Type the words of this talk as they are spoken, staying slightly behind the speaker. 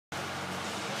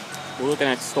We're looking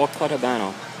at Stalk Cut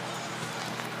Habano.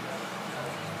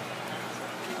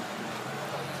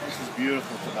 This is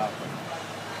beautiful tobacco.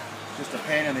 Just a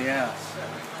pain in the ass.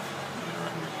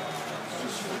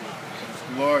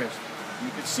 It's glorious. You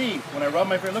can see when I rub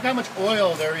my finger, look how much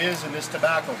oil there is in this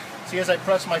tobacco. See as I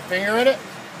press my finger in it?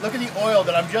 Look at the oil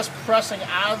that I'm just pressing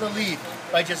out of the leaf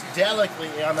by just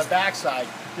delicately on the backside,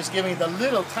 just giving the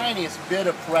little tiniest bit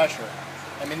of pressure.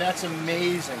 I mean, that's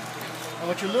amazing. And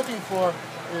what you're looking for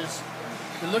is,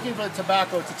 you're looking for the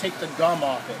tobacco to take the gum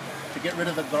off it, to get rid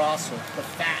of the grasso, the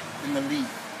fat in the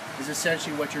leaf, is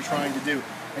essentially what you're trying to do.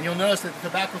 And you'll notice that the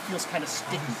tobacco feels kind of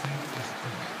sticky.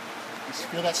 You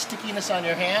feel that stickiness on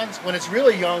your hands? When it's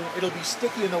really young, it'll be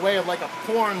sticky in the way of like a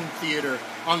porn theater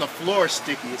on the floor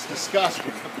sticky. It's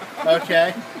disgusting.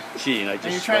 Okay? Gee, I And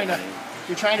just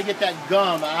you're trying to get that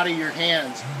gum out of your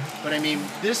hands. But I mean,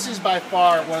 this is by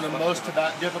far one of the most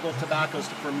difficult tobaccos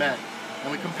to ferment.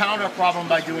 And we compound our problem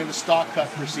by doing the stalk cut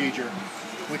procedure,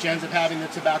 which ends up having the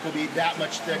tobacco be that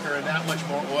much thicker and that much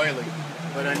more oily.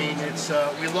 But I mean, it's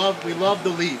we love the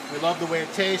leaf. We love the way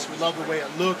it tastes. We love the way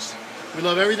it looks. We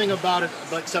love everything about it,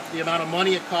 but except the amount of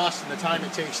money it costs and the time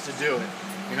it takes to do it.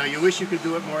 You know, you wish you could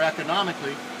do it more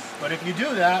economically, but if you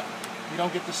do that, you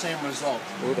don't get the same result.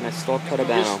 We're looking at Stalk Cut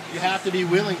Habano. You have to be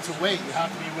willing to wait. You have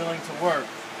to be willing to work.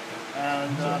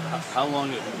 And how long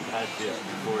have you had this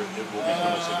before it will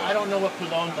become a cigar? I don't know what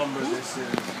Pilon number this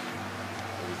is.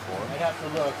 34? I'd have to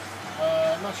look.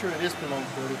 I'm not sure it is Pilon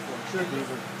 34. Should be.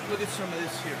 Look at some of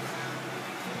this here.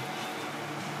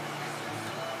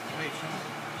 Wait, show me.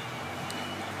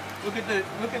 Look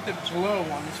at the glow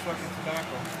on this fucking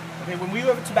tobacco. Okay, when we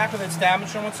have a tobacco that's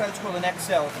damaged on one side, it's called an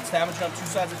XL. If it's damaged on two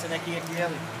sides, it's an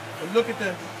XL. But look at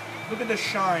the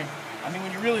shine. I mean,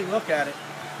 when you really look at it,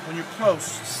 when you're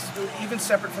close, even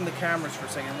separate from the cameras for a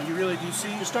second, when you really do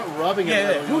see, You start rubbing it.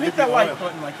 yeah. Who hit that light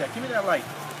button like that? Give me that light.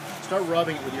 Start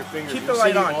rubbing it with your fingers. Keep You'll the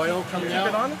light see on. the oil coming Keep out.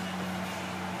 it on.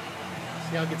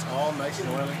 See how it gets all nice and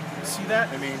oily? See that?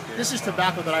 I mean, this is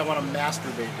tobacco that I want to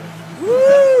masturbate with.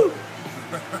 Woo!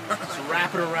 Just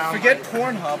wrap it around. Forget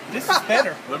Pornhub. This is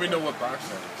better. Let me know what box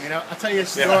that is. You know, I'll tell you a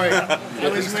story. I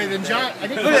was with John. I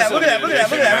think Look at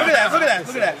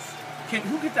that.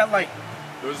 Who hit that light?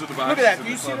 Those are the Look boxes at that. in Do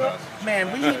you the see that? clubhouse.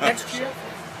 Man, we need next year.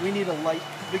 We need a light,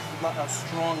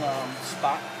 strong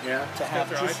spot Yeah. to have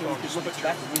just so we can look at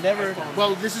tobacco. We never.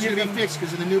 Well, this is going to be fixed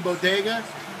because of the new bodega.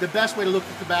 The best way to look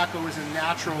at tobacco is in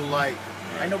natural light.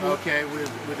 I know. Okay,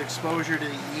 with exposure to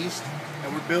the east,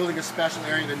 and we're building a special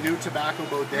area, the new tobacco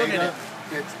Look at bodega.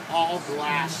 it. It's all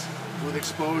glass with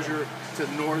exposure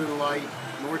to northern light,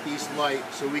 northeast light,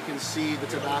 so we can see the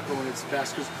tobacco in its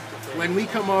best. Because when we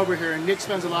come over here, and Nick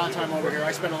spends a lot of time over here,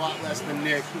 I spend a lot less than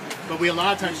Nick, but we a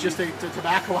lot of times just take the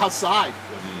tobacco outside.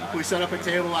 We set up a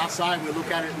table outside and we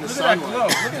look at it in the Look at that sunlight. glow.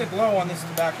 Look at the glow on this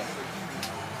tobacco.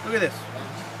 Look at this.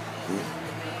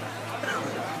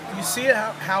 You see it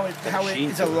how it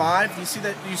is alive? Do you see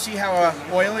that? Do you see how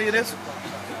oily it is?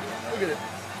 Look at it.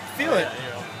 Feel it.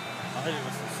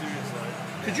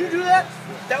 Could you do that?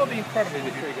 That would be incredible.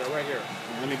 Here you go, right here.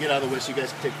 Let me get out of the way so you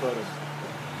guys can take photos.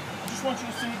 I just want you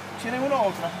to see. Tiene uno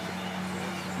otra.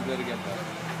 You better get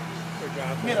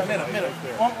that. Mira.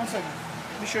 One second.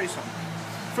 Let me show you something.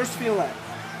 First, feel that.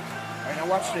 All right, now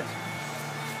watch this.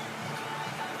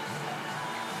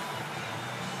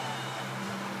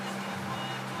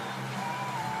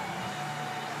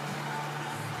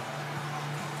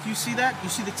 Do you see that? You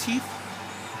see the teeth?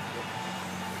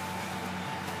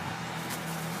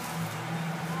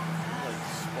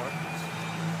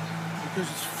 Because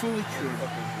it's fully cured.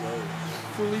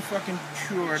 Fully fucking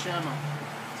cured.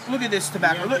 Look at this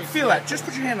tobacco. Look, feel that. Just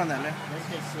put your hand on that, man.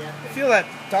 Feel that,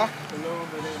 Doc.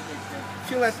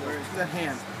 Feel that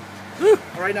hand.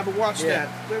 All right, now, but watch that.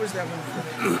 Where was that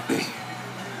one?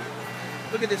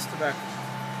 Look at this tobacco.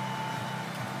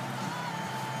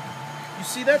 You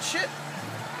see that shit?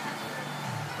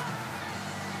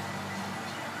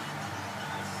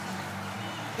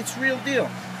 It's real deal.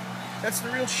 That's the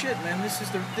real shit, man.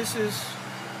 This is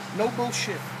no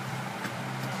bullshit.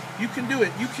 You can do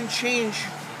it. You can change.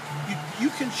 You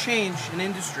can change an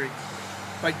industry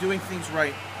by doing things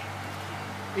right.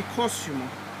 It costs you more.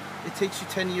 It takes you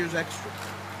 10 years extra.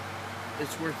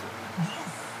 It's worth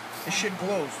it. This shit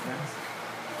glows, man.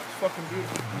 It's fucking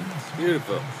beautiful.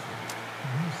 Beautiful.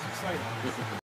 It's exciting.